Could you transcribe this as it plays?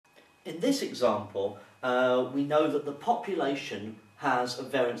in this example, we know that the population has a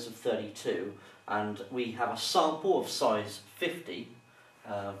variance of 32, and we have a sample of size 50,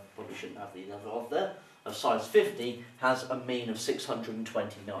 probably shouldn't have the other of there, of size 50 has a mean of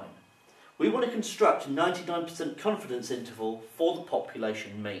 629. We want to construct a 99% confidence interval for the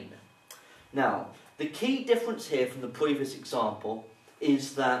population mean. Now, the key difference here from the previous example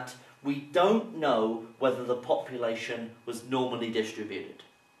is that we don't know whether the population was normally distributed.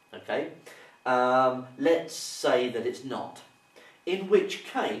 Okay? Let's say that it's not. In which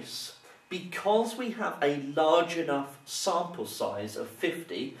case, because we have a large enough sample size of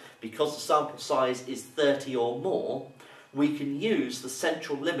 50, because the sample size is 30 or more, we can use the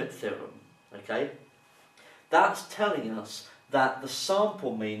central limit theorem. Okay? That's telling us that the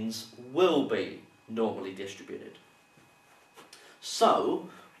sample means will be normally distributed. So,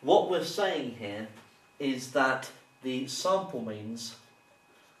 what we're saying here is that the sample means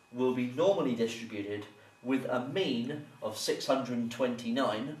will be normally distributed with a mean of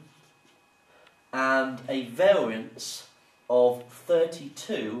 629 and a variance of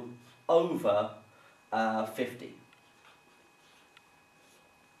 32 over 50.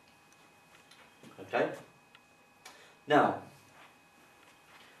 Okay? Now,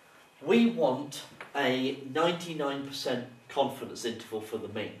 we want a 99% confidence interval for the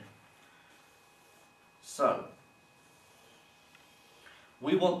mean. So,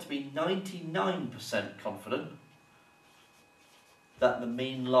 we want to be 99% confident that the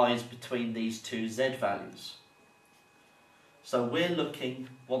mean lies between these two z values. So we're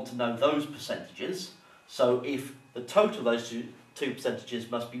want to know those percentages. So if the total of those two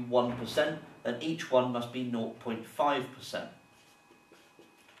percentages must be 1%, then each one must be 0.5%.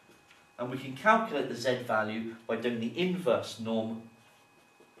 And we can calculate the z value by doing the inverse norm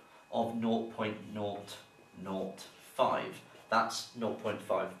of 0.005. That's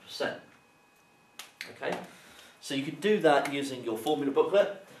 0.5%. Okay? So you can do that using your formula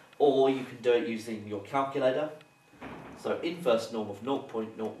booklet, or you can do it using your calculator. So inverse norm of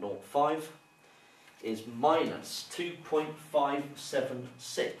 0.005 is minus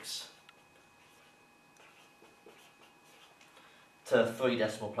 2.576 to 3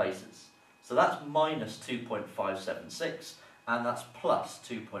 decimal places. So that's minus 2.576, and that's plus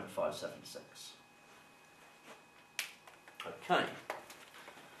 2.576. Okay.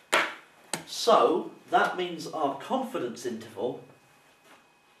 So that means our confidence interval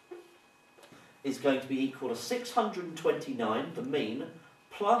is going to be equal to 629, the mean,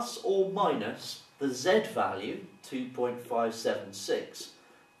 plus or minus the z value, 2.576,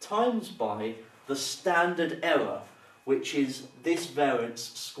 times by the standard error, which is this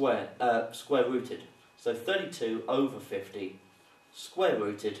variance square rooted. So 32 over 50 square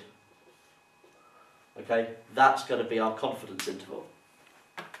rooted. Okay, that's going to be our confidence interval.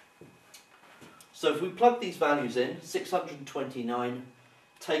 So if we plug these values in, 629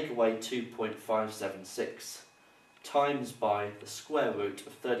 take away 2.576 times by the square root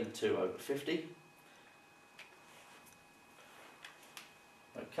of 32 over 50.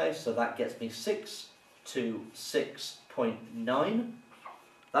 Okay, so that gets me 6 to 6.9.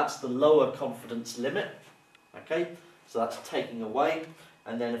 That's the lower confidence limit. Okay, so that's taking away.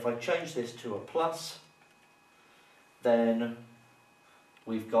 And then if I change this to a plus, then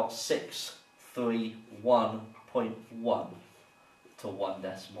we've got 631.1 to 1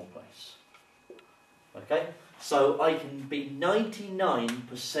 decimal place. Okay, so I can be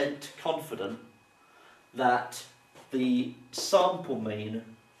 99% confident that the sample mean,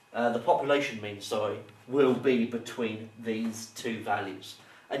 the population mean, sorry, will be between these two values.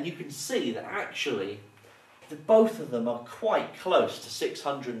 And you can see that actually both of them are quite close to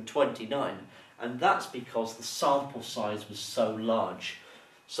 629, and that's because the sample size was so large.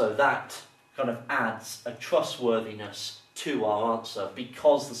 So that kind of adds a trustworthiness to our answer.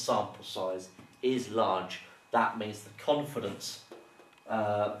 Because the sample size is large, that means the confidence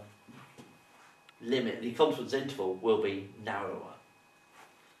limit, the confidence interval will be narrower.